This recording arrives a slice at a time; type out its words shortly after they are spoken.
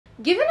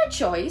Given a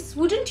choice,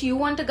 wouldn't you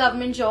want a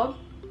government job?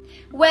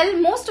 Well,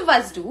 most of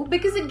us do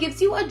because it gives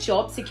you a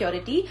job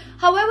security,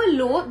 however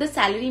low the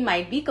salary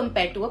might be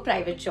compared to a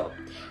private job.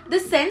 The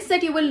sense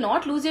that you will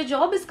not lose your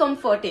job is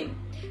comforting.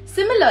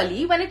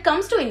 Similarly, when it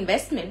comes to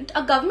investment,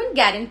 a government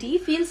guarantee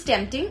feels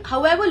tempting,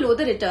 however low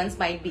the returns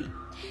might be.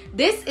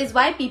 This is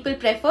why people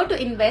prefer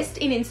to invest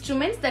in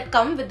instruments that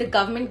come with the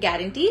government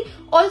guarantee,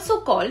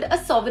 also called a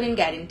sovereign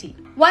guarantee.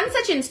 One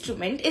such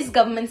instrument is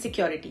government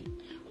security.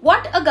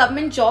 What a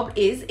government job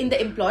is in the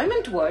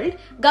employment world,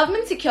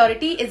 government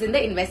security is in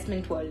the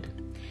investment world.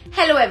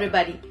 Hello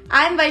everybody,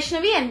 I am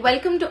Vaishnavi and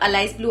welcome to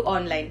aliceblue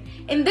Online.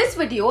 In this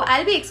video,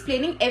 I'll be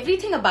explaining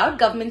everything about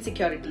government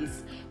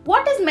securities.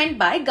 What is meant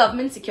by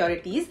government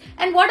securities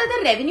and what are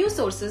the revenue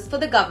sources for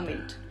the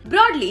government?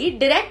 Broadly,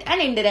 direct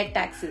and indirect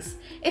taxes.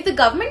 If the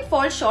government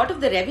falls short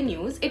of the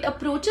revenues, it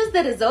approaches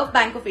the Reserve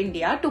Bank of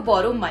India to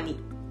borrow money.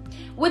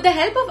 With the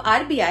help of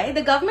RBI,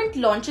 the government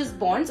launches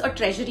bonds or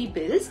treasury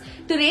bills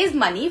to raise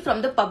money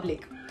from the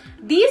public.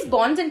 These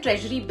bonds and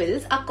treasury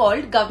bills are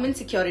called government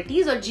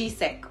securities or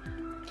GSEC.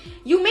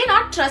 You may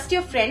not trust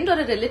your friend or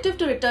a relative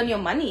to return your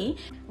money,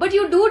 but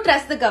you do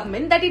trust the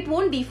government that it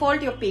won't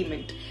default your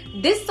payment.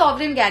 This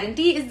sovereign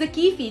guarantee is the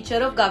key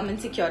feature of government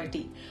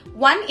security.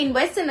 One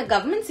invests in a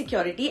government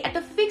security at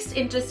a fixed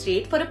interest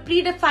rate for a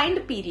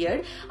predefined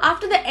period,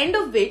 after the end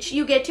of which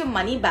you get your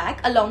money back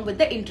along with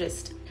the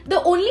interest.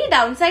 The only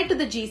downside to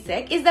the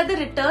GSEC is that the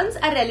returns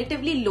are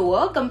relatively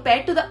lower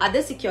compared to the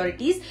other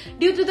securities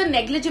due to the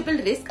negligible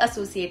risk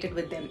associated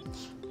with them.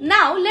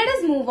 Now let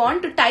us move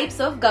on to types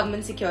of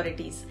government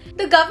securities.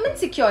 The government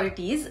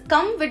securities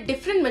come with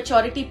different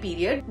maturity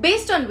period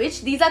based on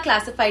which these are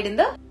classified in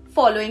the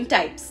following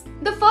types.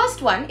 The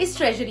first one is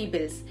Treasury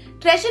Bills.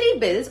 Treasury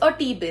Bills or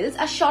T-bills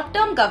are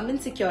short-term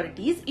government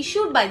securities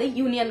issued by the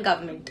Union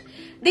government.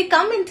 They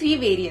come in three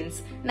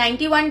variants: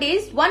 91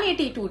 days,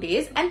 182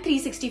 days and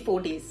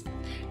 364 days.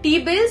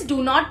 T-bills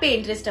do not pay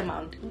interest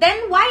amount.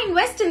 Then why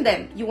invest in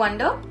them, you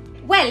wonder?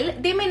 Well,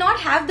 they may not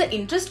have the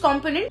interest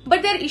component,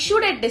 but they are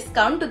issued at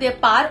discount to their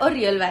par or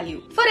real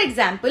value. For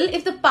example,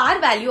 if the par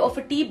value of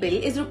a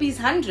T-bill is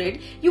 ₹100,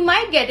 you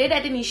might get it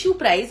at an issue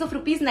price of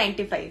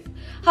 ₹95.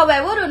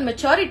 However, on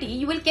maturity,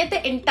 you will get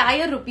the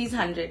entire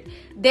 ₹100.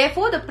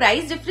 Therefore, the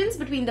price difference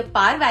between the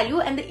par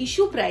value and the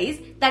issue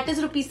price, that is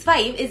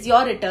 ₹5, is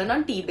your return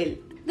on T-bill.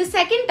 The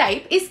second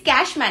type is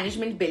cash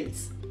management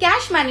bills.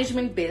 Cash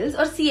management bills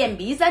or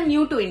CMBs are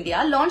new to India,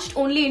 launched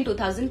only in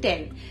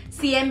 2010.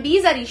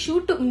 CMBs are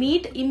issued to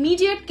meet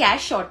immediate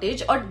cash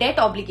shortage or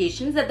debt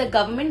obligations that the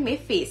government may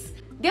face.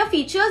 Their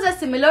features are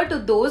similar to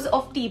those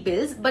of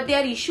T-bills, but they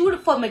are issued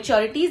for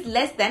maturities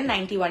less than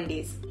 91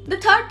 days.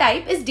 The third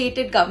type is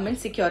dated government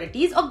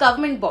securities or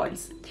government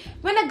bonds.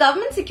 When a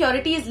government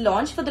security is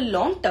launched for the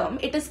long term,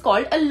 it is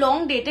called a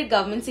long-dated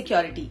government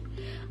security.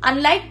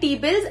 Unlike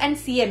T-bills and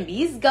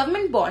CMBs,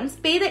 government bonds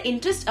pay the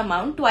interest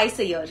amount twice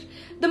a year.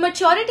 The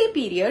maturity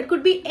period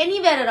could be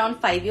anywhere around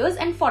 5 years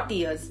and 40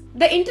 years.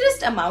 The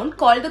interest amount,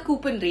 called the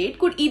coupon rate,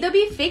 could either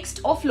be fixed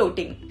or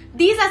floating.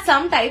 These are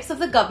some types of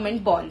the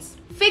government bonds.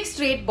 Fixed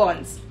rate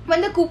bonds.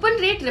 When the coupon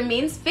rate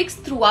remains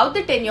fixed throughout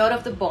the tenure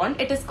of the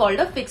bond, it is called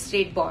a fixed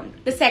rate bond.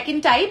 The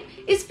second type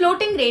is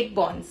floating rate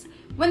bonds.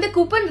 When the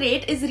coupon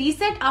rate is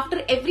reset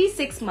after every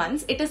 6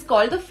 months, it is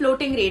called the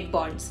floating rate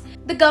bonds.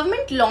 The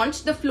government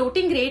launched the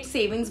Floating Rate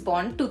Savings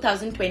Bond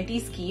 2020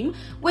 scheme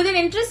with an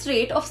interest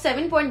rate of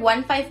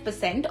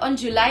 7.15% on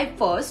July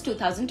 1st,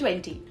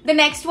 2020. The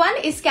next one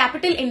is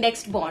capital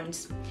indexed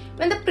bonds.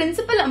 When the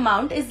principal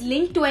amount is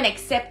linked to an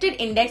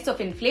accepted index of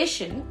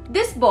inflation,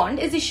 this bond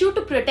is issued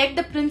to protect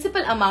the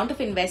principal amount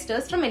of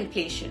investors from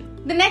inflation.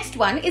 The next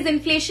one is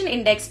inflation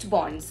indexed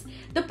bonds.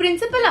 The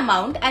principal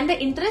amount and the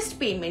interest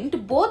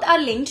payment both are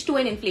linked to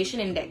an inflation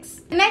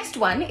index. The next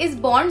one is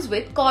bonds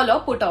with call or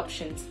put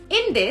options.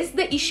 In this,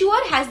 the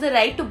issuer has the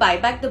right to buy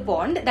back the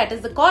bond, that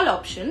is the call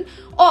option,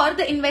 or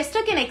the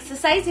investor can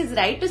exercise his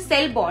right to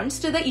sell bonds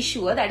to the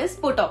issuer, that is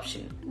put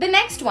option. The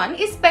next one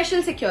is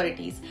special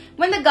securities.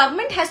 When the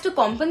government has to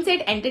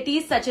compensate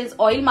entities such as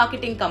oil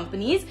marketing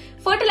companies,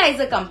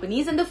 fertilizer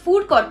companies and the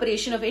Food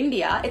Corporation of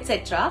India,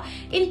 etc.,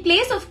 in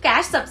place of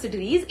cash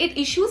subsidies, it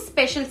issues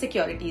special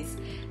securities.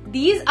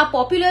 These are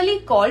popularly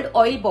called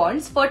oil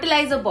bonds,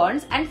 fertilizer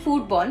bonds and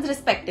food bonds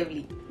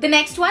respectively. The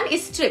next one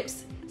is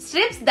STRIPS.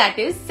 STRIPS, that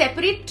is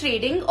separate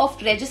trading of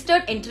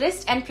registered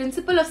interest and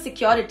principal of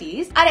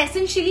securities, are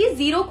essentially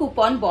zero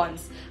coupon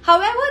bonds.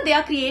 However, they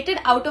are created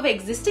out of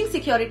existing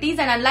securities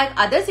and unlike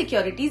other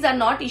securities are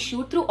not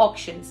issued through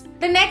auctions.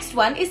 The next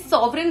one is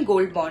sovereign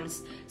gold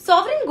bonds.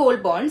 Sovereign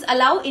gold bonds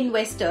allow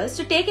investors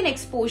to take an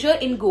exposure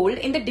in gold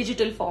in the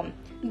digital form.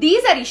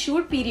 These are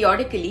issued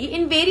periodically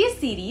in various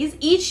series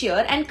each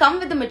year and come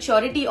with a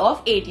maturity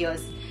of 8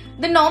 years.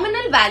 The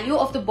nominal value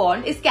of the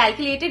bond is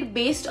calculated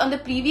based on the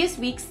previous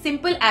week's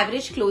simple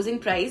average closing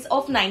price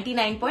of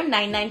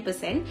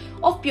 99.99%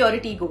 of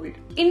purity gold.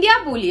 India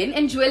Bullion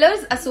and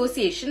Jewellers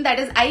Association, that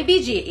is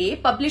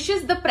IBJA,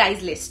 publishes the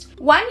price list.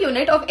 1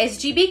 unit of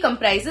SGB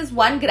comprises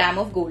 1 gram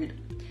of gold.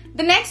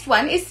 The next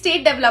one is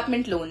state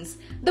development loans.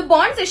 The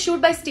bonds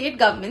issued by state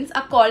governments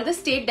are called the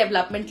State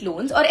Development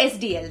Loans or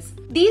SDLs.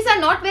 These are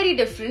not very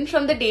different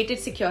from the dated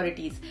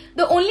securities.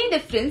 The only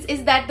difference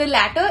is that the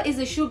latter is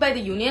issued by the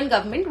union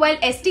government while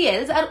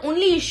SDLs are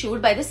only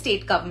issued by the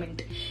state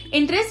government.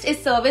 Interest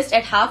is serviced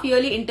at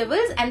half-yearly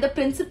intervals and the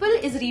principal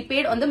is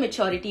repaid on the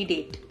maturity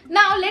date.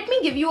 Now let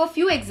me give you a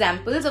few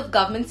examples of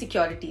government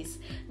securities.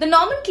 The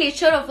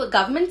nomenclature of a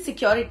government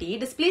security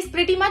displays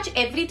pretty much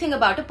everything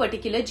about a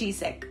particular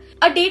GSEC.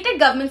 A dated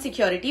government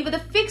security with a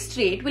fixed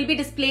rate will be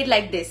displayed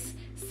like this: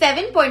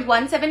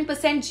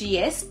 7.17%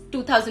 GS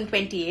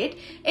 2028.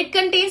 It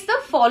contains the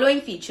following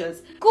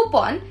features: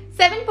 coupon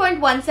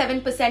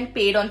 7.17%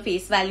 paid on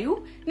face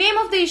value, name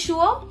of the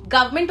issuer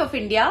Government of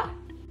India,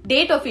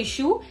 date of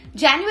issue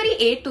January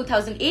 8,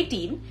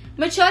 2018,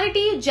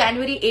 maturity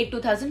January 8,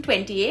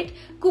 2028,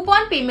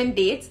 coupon payment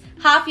dates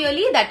half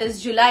yearly, that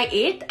is July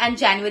 8th and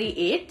January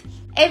 8th.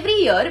 Every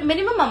year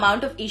minimum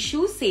amount of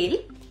issue sale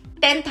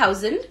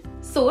 10,000.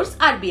 Source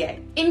RBI.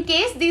 In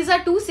case these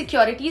are two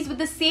securities with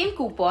the same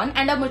coupon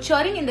and are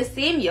maturing in the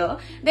same year,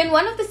 then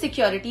one of the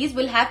securities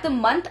will have the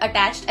month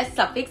attached as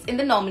suffix in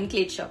the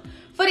nomenclature.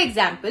 For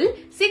example,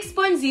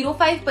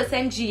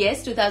 6.05%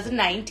 GS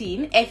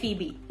 2019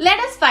 FEB. Let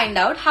us find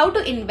out how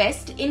to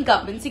invest in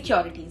government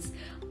securities.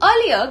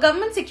 Earlier,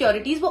 government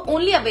securities were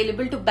only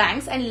available to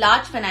banks and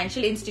large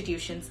financial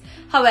institutions.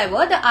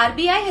 However, the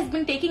RBI has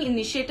been taking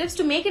initiatives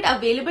to make it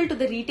available to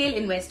the retail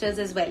investors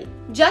as well.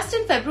 Just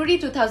in February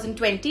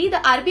 2020, the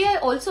RBI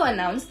also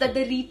announced that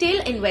the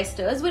retail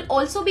investors will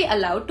also be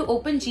allowed to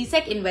open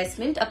GSEC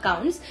investment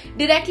accounts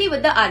directly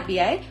with the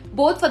RBI,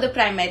 both for the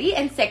primary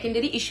and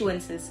secondary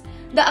issuances.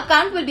 The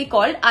account will be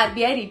called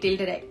RBI Retail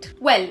Direct.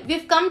 Well,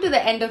 we've come to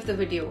the end of the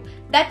video.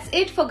 That's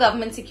it for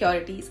government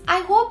securities. I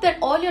hope that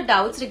all your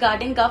doubts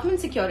regarding government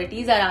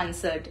securities are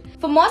answered.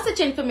 For more such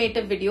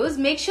informative videos,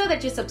 make sure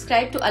that you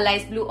subscribe to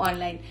Alice Blue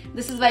Online.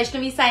 This is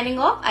Vaishnavi signing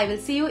off. I will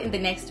see you in the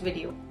next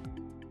video.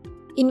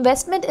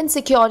 Investment in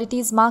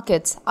securities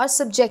markets are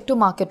subject to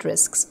market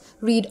risks.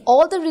 Read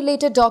all the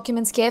related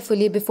documents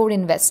carefully before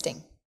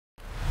investing.